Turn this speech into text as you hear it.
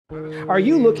Are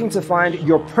you looking to find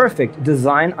your perfect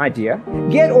design idea?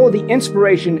 Get all the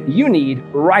inspiration you need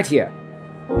right here.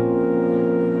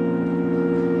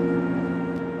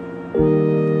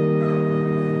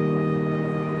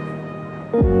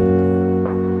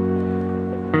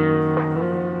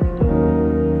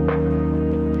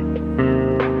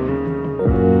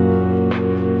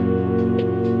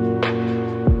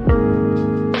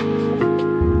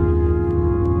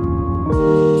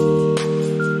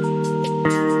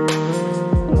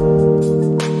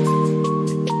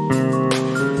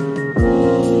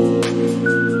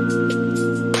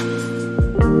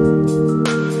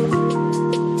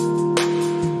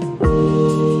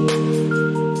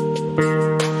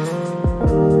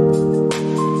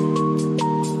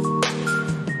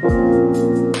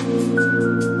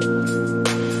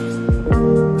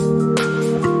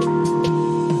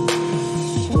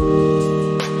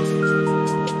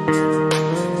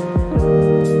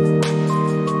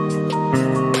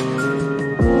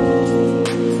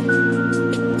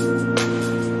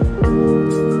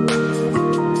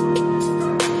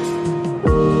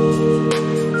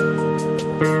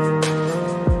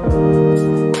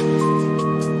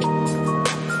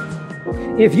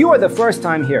 If you are the first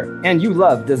time here and you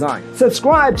love design,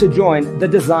 subscribe to join the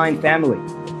design family.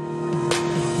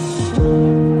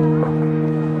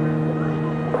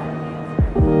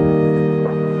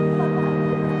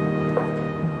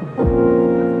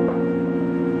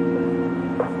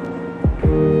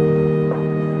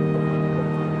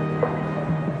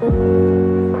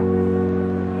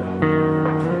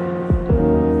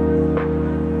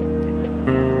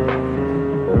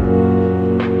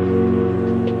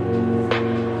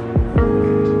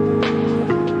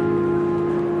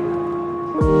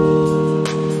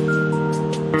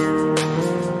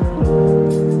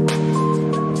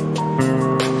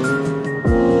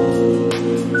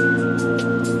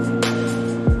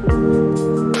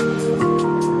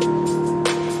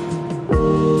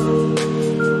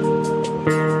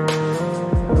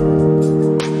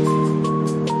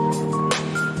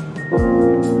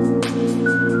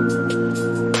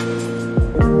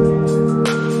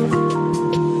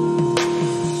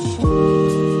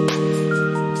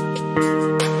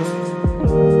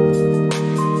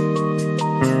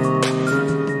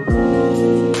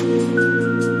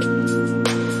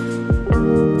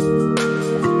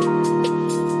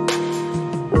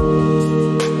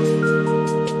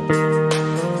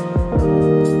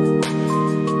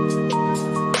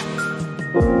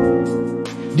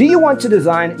 Do you want to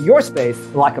design your space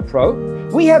like a pro?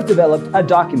 We have developed a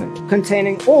document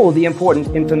containing all the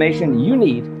important information you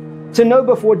need to know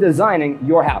before designing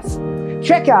your house.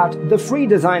 Check out the free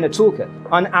designer toolkit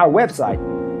on our website,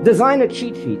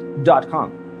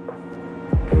 designercheatsheet.com.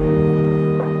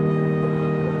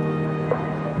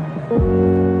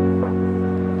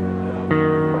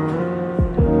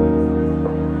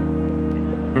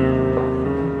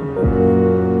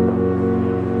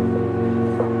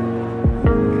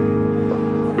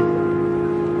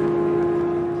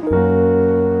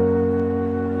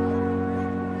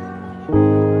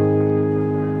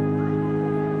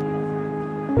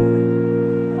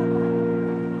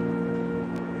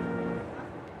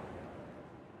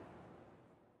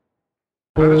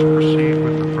 Let us proceed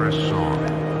with the first song.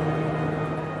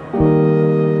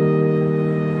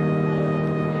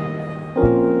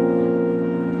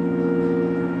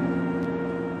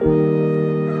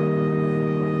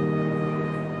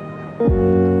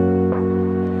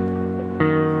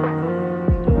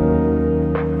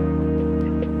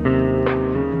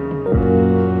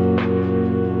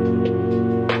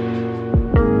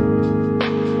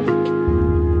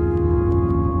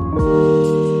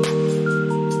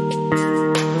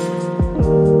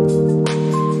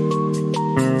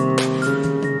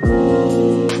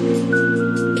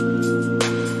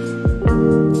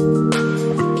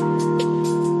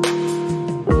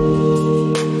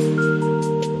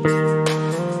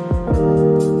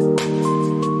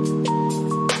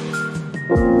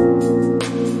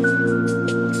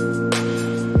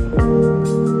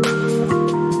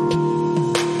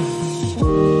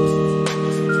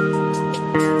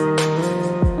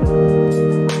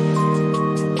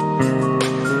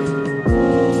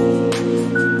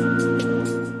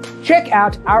 Check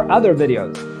out our other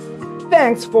videos.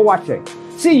 Thanks for watching.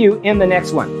 See you in the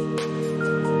next one.